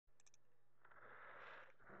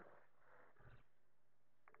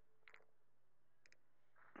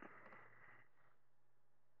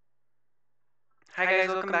Hi guys,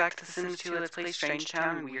 welcome back to The Sims 2 Let's Play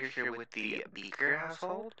Strangetown. We are here with the Beaker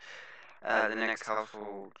household. The next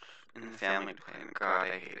household in the family to play in. God,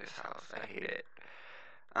 I hate this house. I hate it.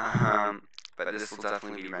 But this will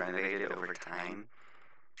definitely be renovated over time.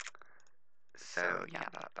 So, yeah,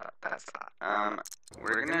 that's that.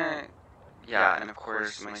 We're gonna... Yeah, and of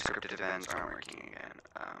course, my scripted events aren't working again.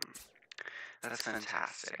 That's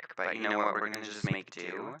fantastic. But you know what, we're gonna just make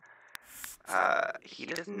do. He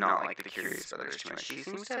does not like the Curious Brothers too much. He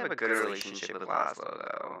seems to have a good relationship with Laszlo,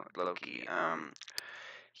 though, Loki.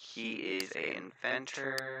 He is an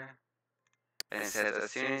inventor, and it says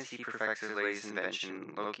as soon as he perfects his latest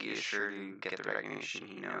invention, Loki is sure to get the recognition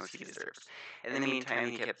he knows he deserves. In the meantime,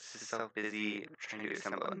 he keeps himself busy trying to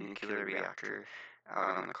assemble a nuclear reactor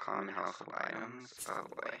out on the common household items. Oh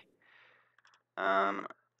boy.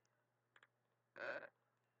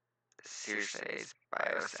 Circe's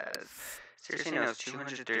bio says, Circe knows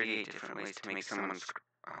 238 different ways to make someone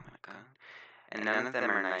oh my god. And none of them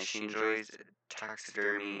are nice. She enjoys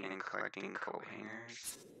taxidermy and collecting coat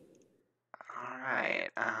hangers. Alright,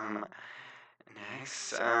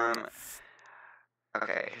 next,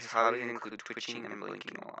 okay, his hobbies include twitching and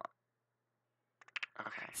blinking a lot.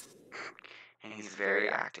 Okay. And he's very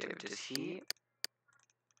active. Does he?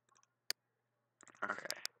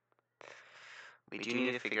 Okay. We do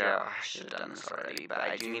need to figure out, I should have done this already, but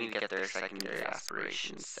I do need to get their secondary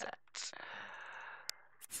aspirations set.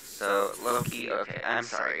 So, Loki, okay, I'm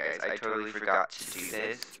sorry guys, I totally forgot to do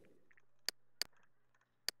this.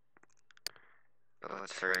 But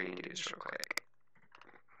let's hurry and do this real quick.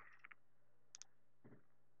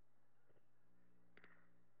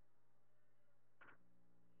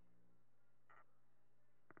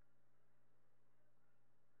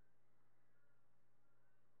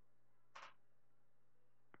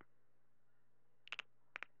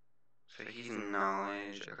 So he's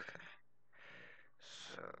knowledge, okay.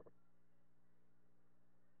 So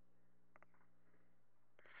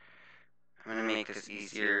I'm gonna make this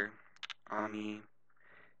easier on me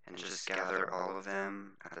and just gather all of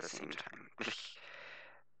them at the same time.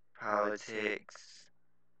 Politics.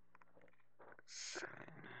 7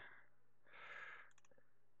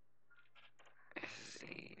 is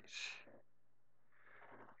 8.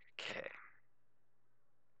 Okay.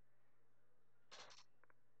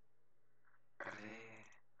 Are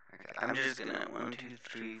they? Okay. I'm just gonna 1, 2,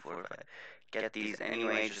 3, 4, 5. Get these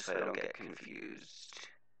anyway, just so I don't get confused.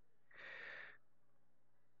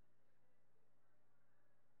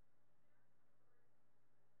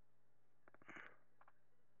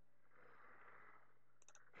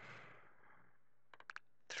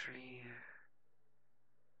 Three.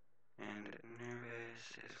 And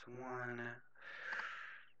nervous is 1.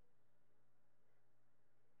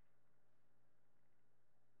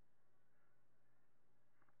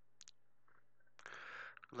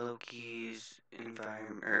 Loki's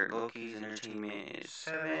environment, or Loki's entertainment is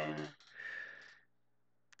 7.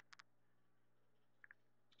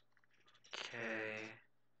 Okay.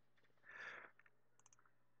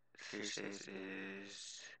 Circe's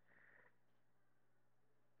is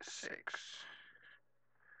 6.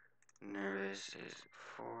 Nervous is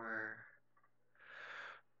 4.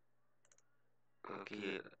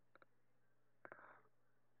 Loki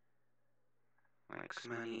likes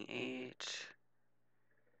money 8.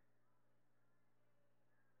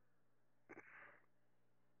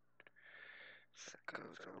 So that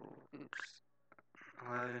goes, oh, oops.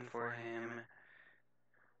 11 for him.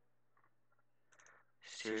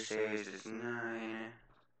 Circe's is 9.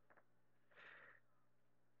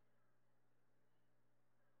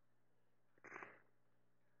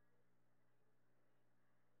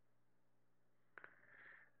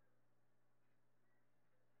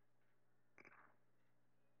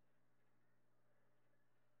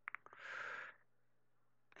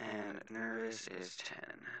 And nervous is 10.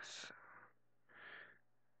 So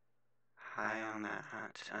high on that.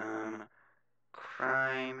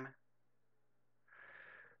 Crime.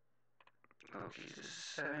 Loki's is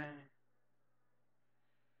 7.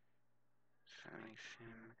 So that makes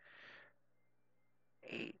him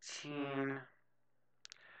 18.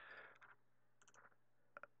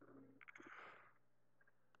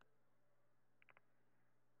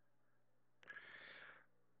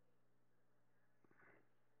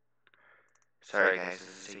 Sorry guys, this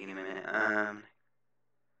is taking a minute. 21.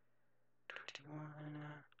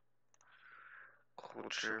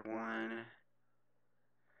 Culture 1.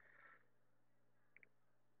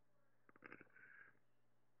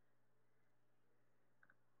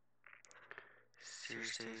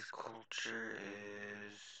 Circe's culture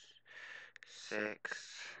is 6.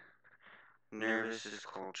 Nervous's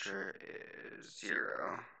culture is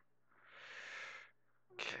 0.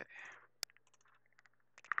 Okay.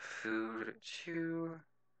 Food 2.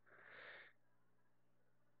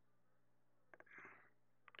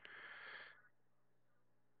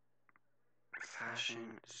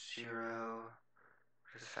 Fashion 0.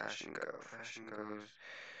 Where does fashion go? Fashion goes.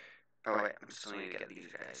 Oh wait, I still need to get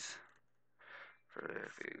these guys for their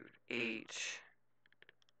food. 8.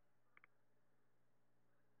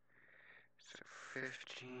 So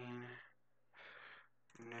 15.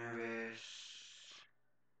 Nervous.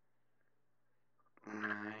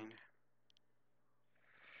 9.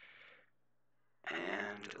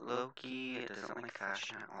 And Loki doesn't like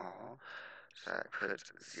fashion at all. So that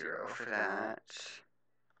puts 0 for that.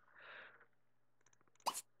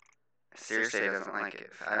 Seriously, doesn't like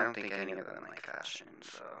it. I don't think any of them like fashion,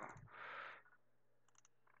 so.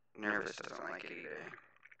 Nervous doesn't like it either.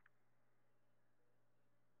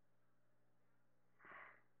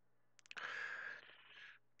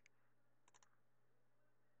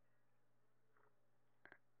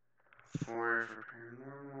 Four for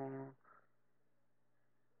paranormal.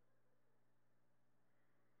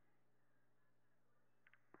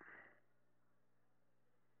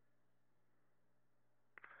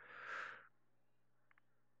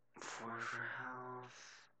 Four for health.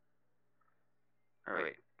 Oh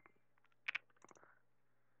wait.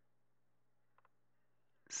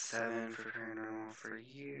 7 for paranormal for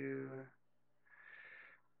you.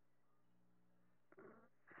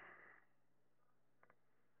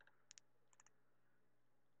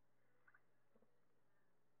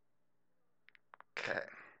 Okay.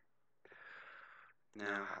 Now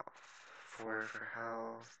health. 4 for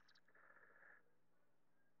health.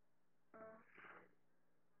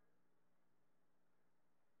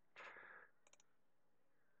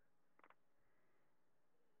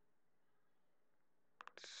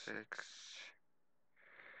 Six.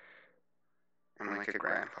 I'm like a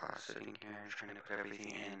grandpa sitting here trying to put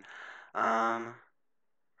everything in. 9.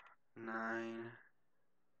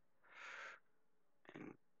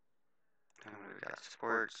 And then we've got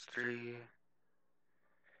sports 3.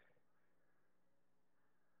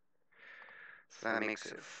 So that makes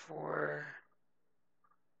it 4.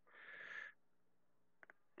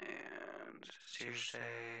 And Circe,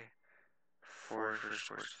 4 for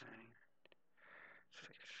sports thing. So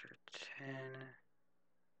extra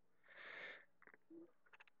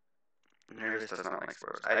 10. Nervous does not like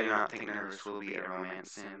sports. I do not think Nervous will be a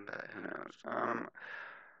romance sim, but who knows.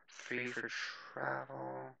 3 for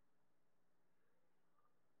travel.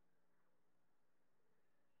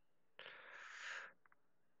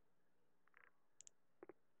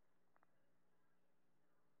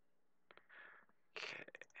 Okay.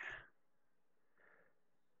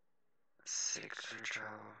 6 for travel.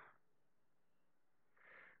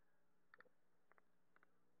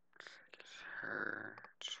 Her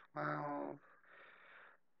 12.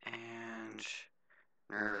 And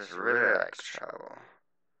Nervous really likes travel.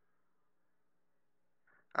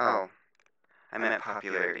 Oh, I meant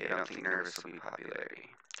popularity. I don't think Nervous will be popularity.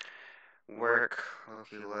 Work.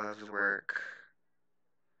 Loki loves work.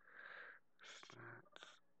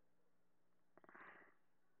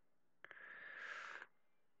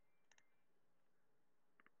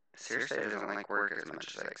 Seriously, doesn't like work as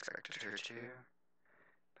much as I expected her to.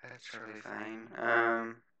 That's totally fine.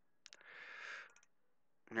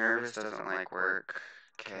 Nervous doesn't like work.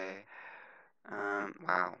 Okay.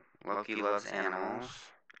 Wow. Loki loves animals.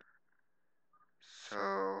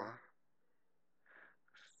 So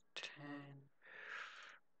 10.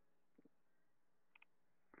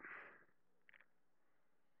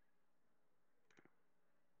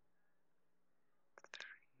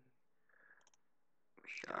 We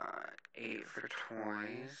got 8 for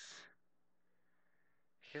toys.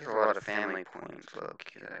 He has a lot of family points,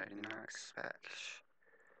 Loki, that I did not expect.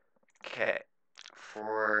 Okay.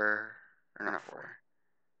 4, or not 4,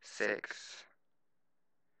 6.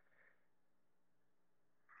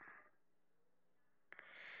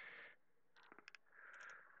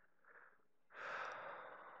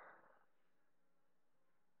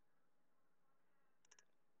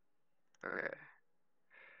 Okay.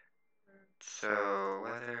 So,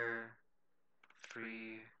 weather,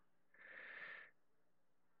 3.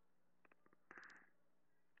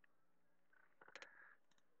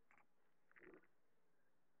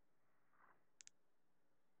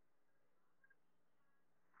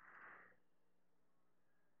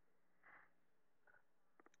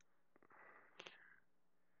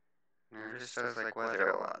 Nervous does like weather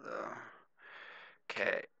a lot, though.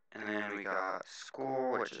 Okay. And then we got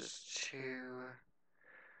school, which is 2.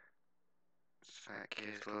 So that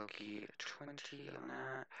gives Loki 20 on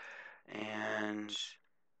that. And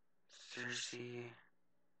Circe.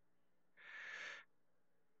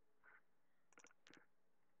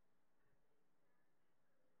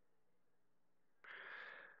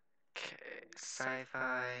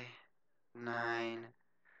 sci-fi, 9.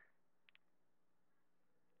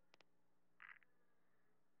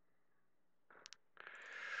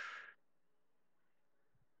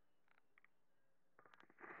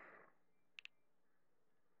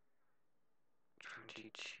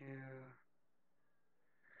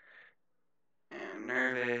 And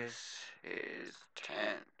nervous is 10.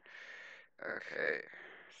 Okay,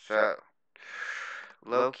 so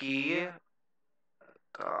Loki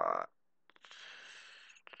got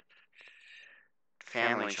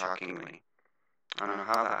family, shockingly. I don't know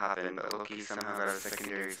how that happened, but Loki somehow got a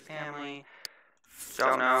secondary family.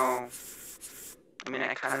 Don't know. I mean,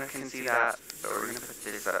 I kind of can see that, but we're gonna put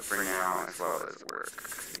this up for now as well as work,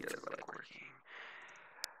 because he does like working.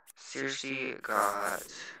 Circe got...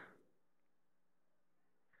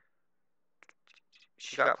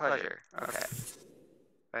 She got pleasure. Okay.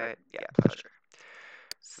 Right? Yeah, pleasure.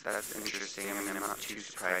 So that's interesting. I mean, I'm not too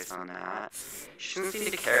surprised on that. She doesn't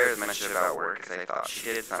seem to care as much about work as I thought she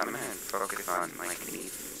did, so I'm gonna focus on, like,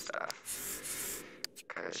 needs and stuff.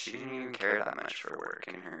 Because she didn't even care that much for work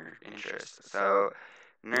and her interests. So,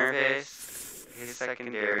 nervous, his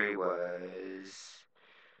secondary was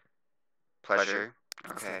pleasure.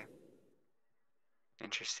 Okay.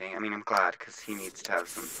 Interesting. I mean, I'm glad, because he needs to have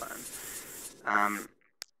some fun.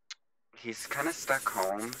 He's kind of stuck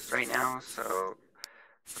home right now, so we'll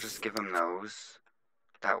just give him those.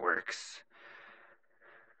 That works.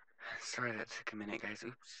 Sorry that took a minute, guys.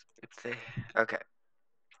 Oops. Oopsie. Okay.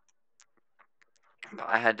 But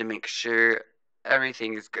I had to make sure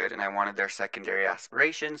everything is good, and I wanted their secondary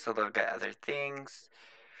aspirations, so they'll get other things.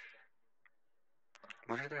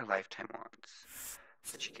 What are their lifetime wants?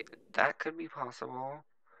 That could be possible.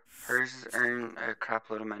 Hers is earn a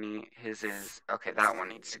crap load of money. His is... Okay, that one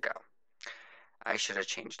needs to go. I should have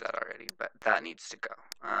changed that already, but that needs to go.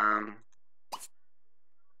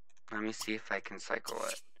 Let me see if I can cycle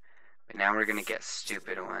it. But now we're gonna get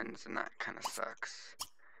stupid ones, and that kind of sucks.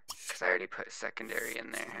 Because I already put secondary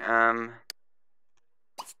in there.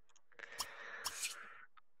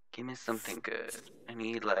 Give me something good. I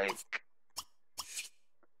need, like...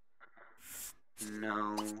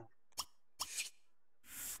 No...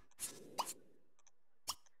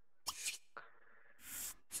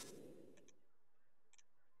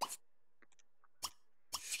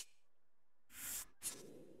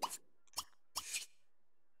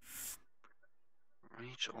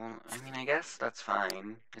 I mean, I guess that's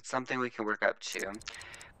fine. It's something we can work up to.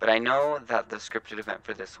 But I know that the scripted event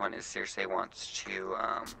for this one is Circe wants to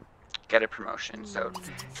get a promotion. So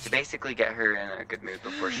to basically get her in a good mood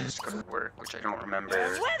before she has to go to work, which I don't remember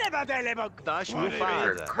her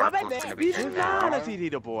carpool's going to be in now.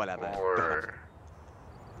 Or...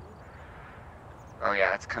 Oh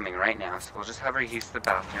yeah, it's coming right now. So we'll just have her use the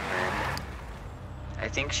bathroom then. I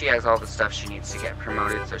think she has all the stuff she needs to get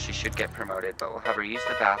promoted, so she should get promoted, but we'll have her use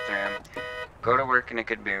the bathroom, go to work in a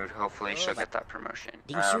good mood, hopefully she'll get that promotion.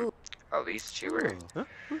 Oh, these two are...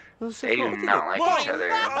 They do not like each other.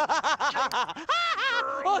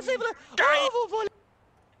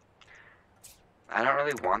 I don't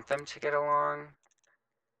really want them to get along.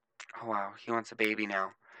 Oh wow, he wants a baby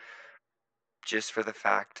now. Just for the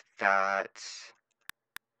fact that...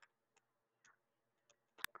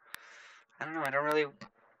 I don't know, I don't really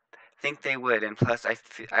think they would, and plus I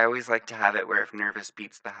always like to have it where if Nervous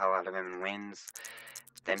beats the hell out of him and wins,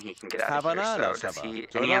 then he can get out of here. So does he,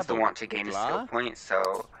 and he has the want to gain a skill point,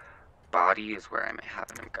 so body is where I might have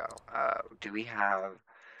him go. Do we have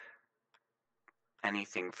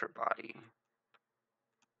anything for body?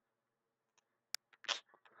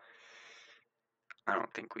 I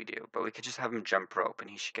don't think we do, but we could just have him jump rope and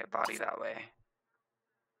he should get body that way.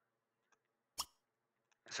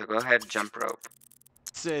 So go ahead, jump rope.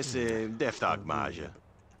 Go use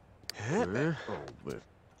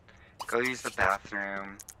the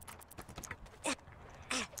bathroom.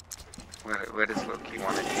 What does Loki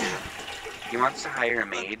want to do? He wants to hire a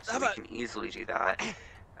maid, so we can easily do that.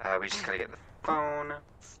 We just gotta get the phone.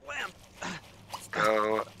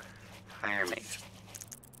 Go hire maid.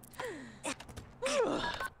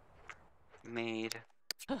 Maid.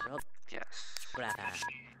 Yes.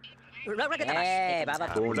 Hey, Baba.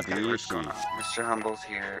 Okay, what's going on? Mr. Humble's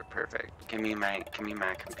here. Perfect. Give me my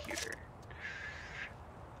computer.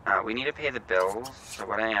 We need to pay the bills, so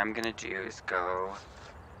what I am gonna do is go...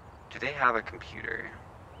 Do they have a computer?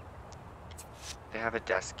 They have a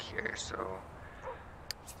desk here, so...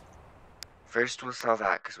 First we'll sell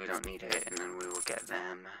that because we don't need it, and then we will get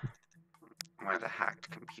them one of the hacked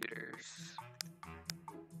computers.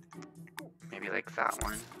 Maybe like that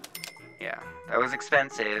one. Yeah, that was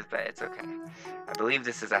expensive, but it's okay. I believe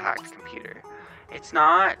this is a hacked computer. It's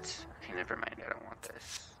not. Okay, never mind. I don't want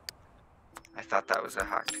this. I thought that was a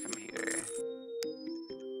hacked computer.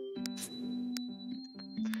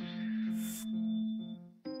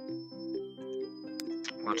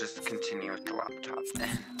 We'll just continue with the laptop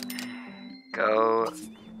then. Go.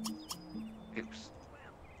 Oops.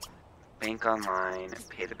 Bank online and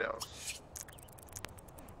pay the bills.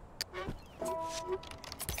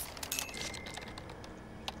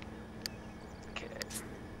 Okay.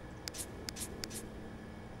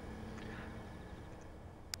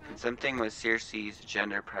 And something with Circe's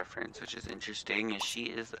gender preference, which is interesting, is she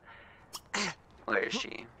is. Where is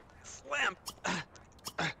she?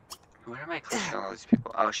 Where am I clicking all these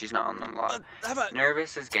people? Oh, she's not on the log.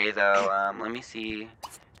 Nervous is gay though. Let me see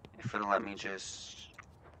if it'll let me just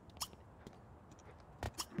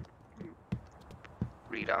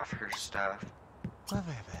read off her stuff.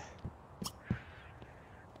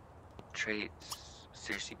 Traits,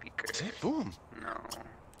 Circe Beaker. No.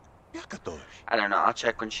 I don't know, I'll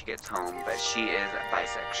check when she gets home, but she is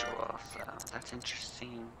bisexual, so that's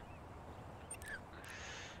interesting.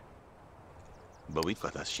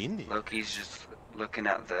 Loki's just looking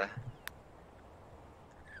at the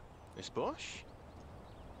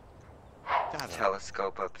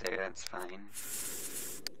telescope up there, that's fine.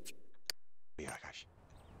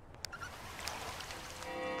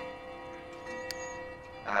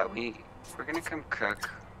 We're gonna come cook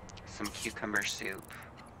some cucumber soup.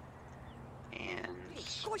 And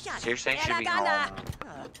Circe should be home. I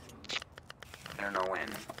don't know when.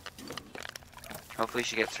 Hopefully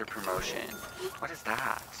she gets her promotion. What is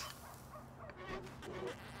that?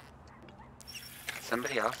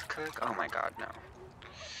 Somebody else cook? Oh my god, no.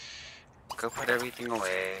 Go put everything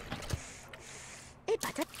away.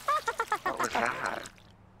 What was that?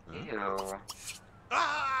 Ew.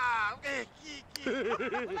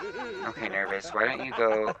 Okay, Nervous, why don't you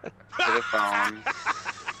go to the phone,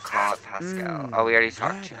 call up Pascal. Oh, we already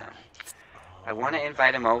talked to him. I want to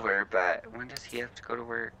invite him over, but when does he have to go to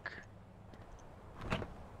work?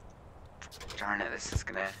 Darn it, this is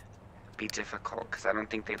gonna be difficult, because I don't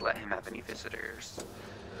think they'd let him have any visitors.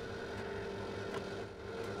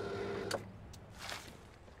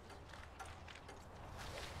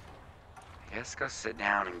 I guess go sit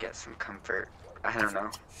down and get some comfort. I don't know.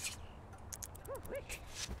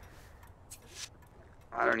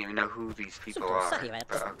 I don't even know who these people are, but okay.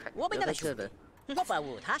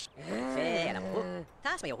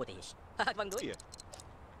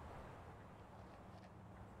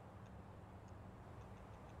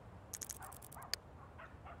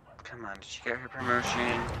 Come on, did she get her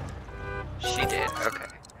promotion? She did, okay.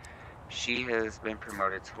 She has been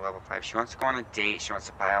promoted to level 5. She wants to go on a date, she wants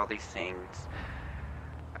to buy all these things.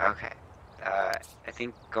 Okay. I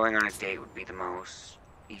think going on a date would be the most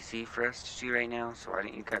easy for us to do right now, so why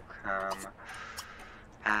don't you come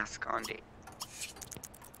ask on date.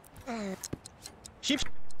 And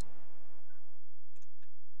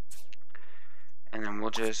then we'll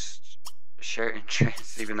just share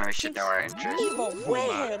interests, even though I should know our interests. Oh,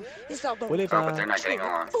 but they're not getting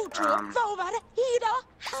along.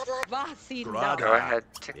 Go ahead,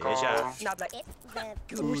 tickle.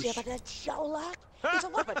 He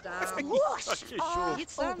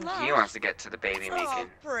wants to get to the baby making.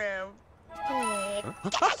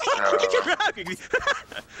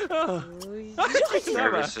 So,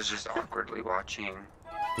 Nervous is just awkwardly watching.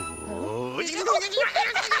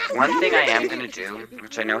 One thing I am gonna do,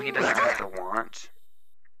 which I know he doesn't have to want,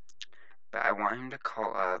 but I want him to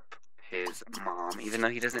call up his mom, even though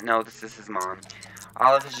he doesn't know this is his mom.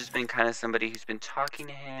 Olive has just been kind of somebody who's been talking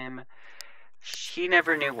to him. She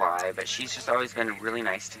never knew why, but she's just always been really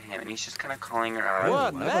nice to him, and he's just kind of calling her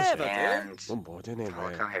out. And look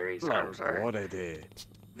how hairy his arms are.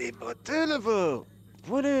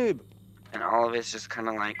 And Olive is just kind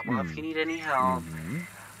of like, well, if you need any help,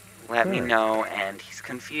 let me know. And he's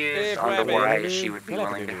confused on the why she would be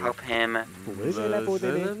willing to help him. But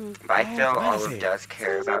I feel Olive does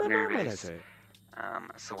care about Nervous.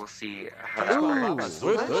 So we'll see how that works.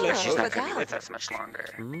 But she's not going to be with us much longer.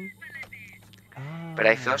 But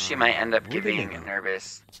I feel she might end up giving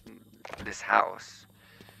Nervous this house.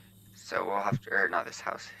 So we'll have to, or not this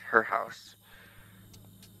house, her house.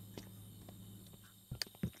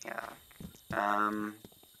 Yeah.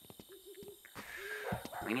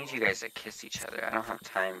 We need you guys to kiss each other. I don't have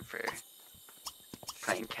time for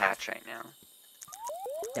playing catch right now.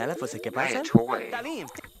 Buy a toy. You're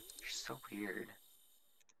so weird.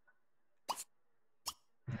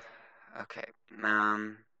 Okay.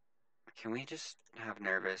 Can we just have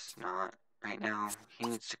Nervous not right now? He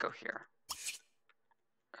needs to go here.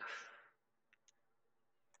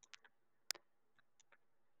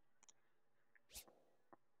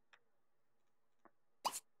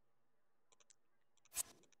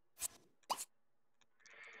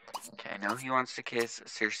 know he wants to kiss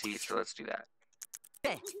Circe, so let's do that.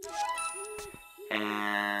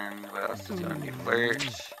 And what else does he want to do? Flirt.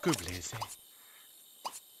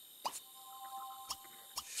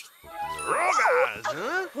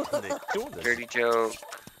 Dirty joke.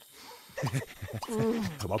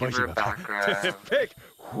 Give her a back rub.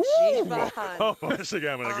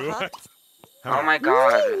 Oh my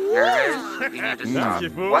god, Nervous, you need to stop.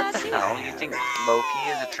 What the hell? You think Loki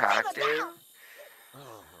is attractive?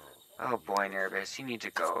 Oh boy, Nervous, you need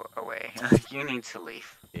to go away. You need to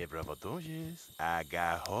leave.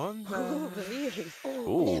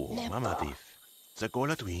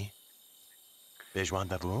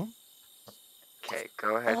 Okay,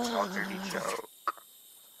 go ahead, tell dirty joke.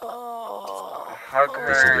 Hug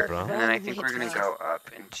her, and then I think we're gonna go up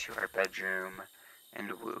into our bedroom and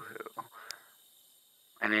woohoo.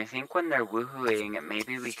 And I think when they're woohooing,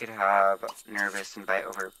 maybe we could have Nervous invite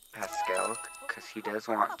over Pascal, because he does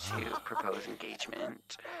want to propose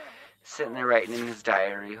engagement. Sitting there writing in his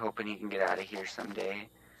diary, hoping he can get out of here someday.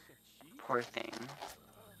 Poor thing.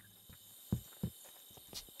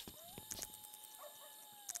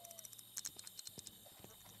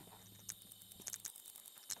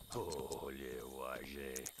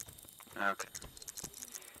 Okay.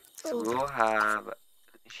 So we'll have...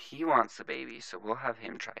 He wants the baby, so we'll have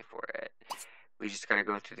him try for it. We just gotta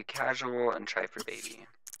go through the casual and try for baby.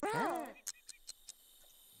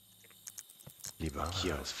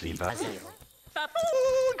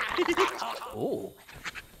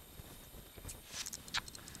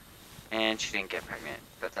 And she didn't get pregnant,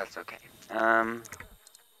 but that's okay.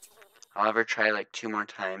 I'll have her try like 2 more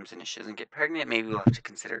times, and if she doesn't get pregnant, maybe we'll have to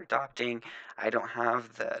consider adopting. I don't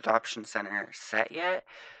have the adoption center set yet,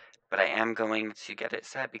 but I am going to get it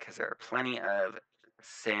set because there are plenty of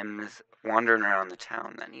Sims wandering around the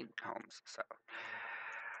town that need homes. So,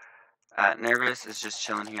 Nervous is just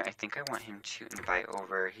chilling here. I think I want him to invite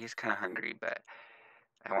over. He's kind of hungry, but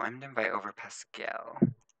I want him to invite over Pascal.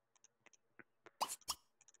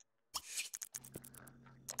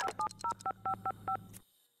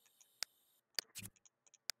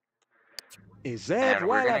 And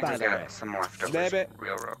we're gonna go get some leftovers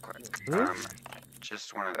real quick.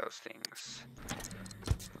 Just one of those things.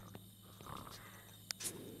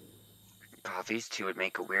 God, these two would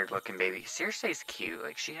make a weird looking baby. Circe's cute,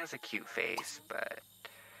 like she has a cute face, but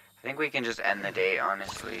I think we can just end the date,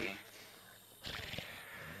 honestly.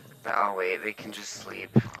 But oh wait, they can just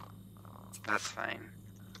sleep. That's fine.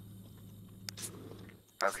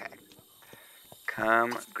 Okay.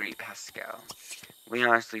 Come greet Pascal. We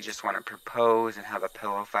honestly just want to propose and have a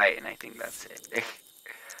pillow fight, and I think that's it.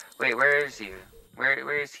 Wait, where is he?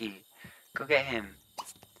 Where is he? Go get him.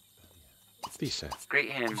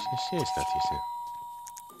 Greet him. He's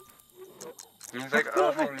like,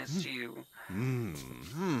 oh, I missed you.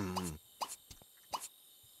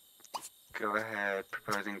 Go ahead,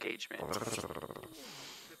 propose engagement.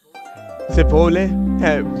 Sepole,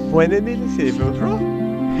 pueden silver.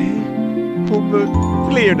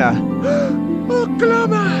 Clearna. Oh,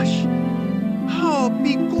 klamash! Oh,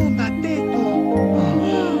 picunda teto.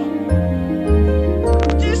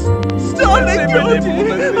 Just start So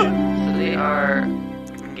they are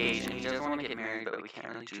engaged, and he doesn't want to get married, but we can't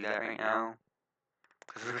really do that right now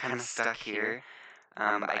because we're kind of stuck here.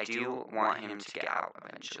 But I do want him to get out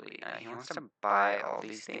eventually. He wants to buy all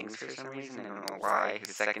these things for some reason. I don't know why.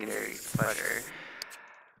 His secondary is pleasure.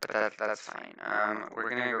 But that's fine. We're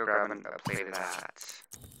gonna go grab a plate of that.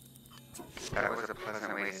 That was a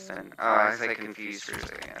pleasant way to spend. Oh, I was like confused for a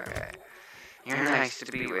second. Okay. You're nice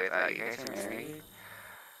to be with. You guys are married?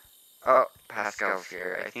 Oh, Pascal's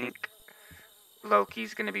here. I think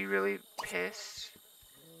Loki's gonna be really pissed.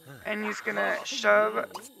 And he's gonna shove...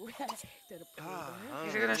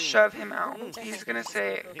 He's gonna shove him out. He's gonna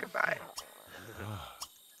say goodbye.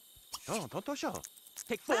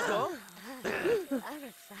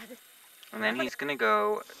 And then he's gonna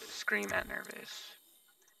go scream at Nervous.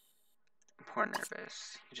 Poor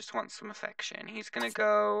Nervous. He just wants some affection. He's gonna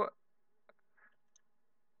go...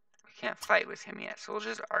 We can't fight with him yet, so we'll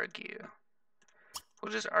just argue.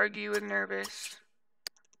 We'll just argue with Nervous.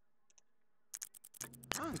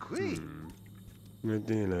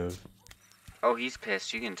 Oh, he's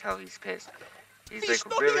pissed. You can tell he's pissed. He's like,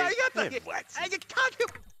 really...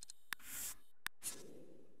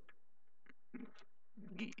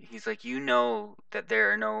 He's like, you know that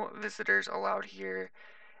there are no visitors allowed here.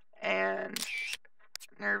 And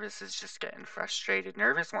Nervous is just getting frustrated.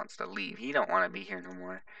 Nervous wants to leave. He don't want to be here no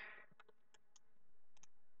more.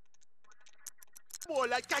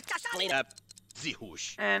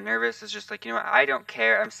 And Nervous is just like, you know what? I don't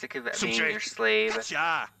care. I'm sick of being your slave.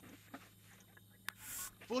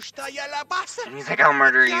 And he's like, I'll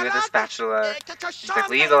murder you with a spatula. He's like,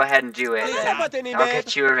 well, you go ahead and do it. And I'll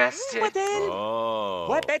get you arrested.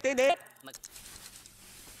 Oh.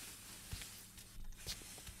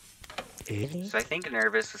 So I think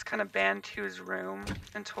Nervous was kind of banned to his room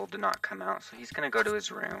and told to not come out. So he's going to go to his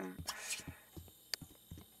room.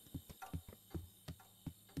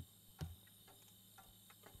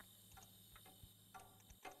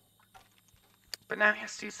 But now he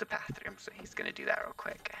has to use the bathroom, so he's going to do that real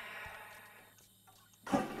quick.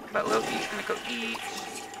 But Loki's going to go eat.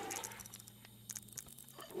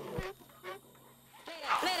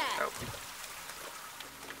 Oh.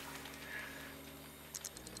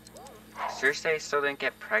 Cersei still didn't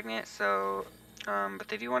get pregnant, so, but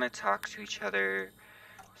they do want to talk to each other.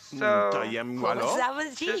 So,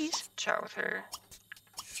 just chat with her.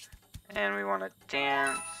 And we want to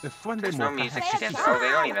dance. There's no music to dance. Oh, they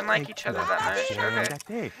don't even like each other that much.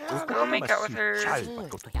 Okay. Go make out with her.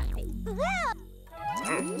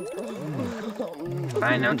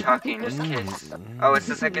 Fine, no talking, just kiss. Oh, it's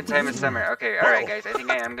the second time in summer. Okay, alright guys, I think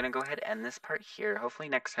I am going to go ahead and end this part here. Hopefully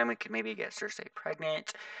next time we can maybe get Cersei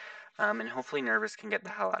pregnant. And hopefully Nervous can get the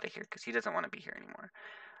hell out of here, because he doesn't want to be here anymore.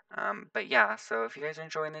 But yeah, so if you guys are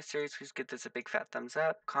enjoying this series, please give this a big fat thumbs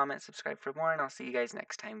up, comment, subscribe for more, and I'll see you guys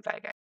next time. Bye, guys.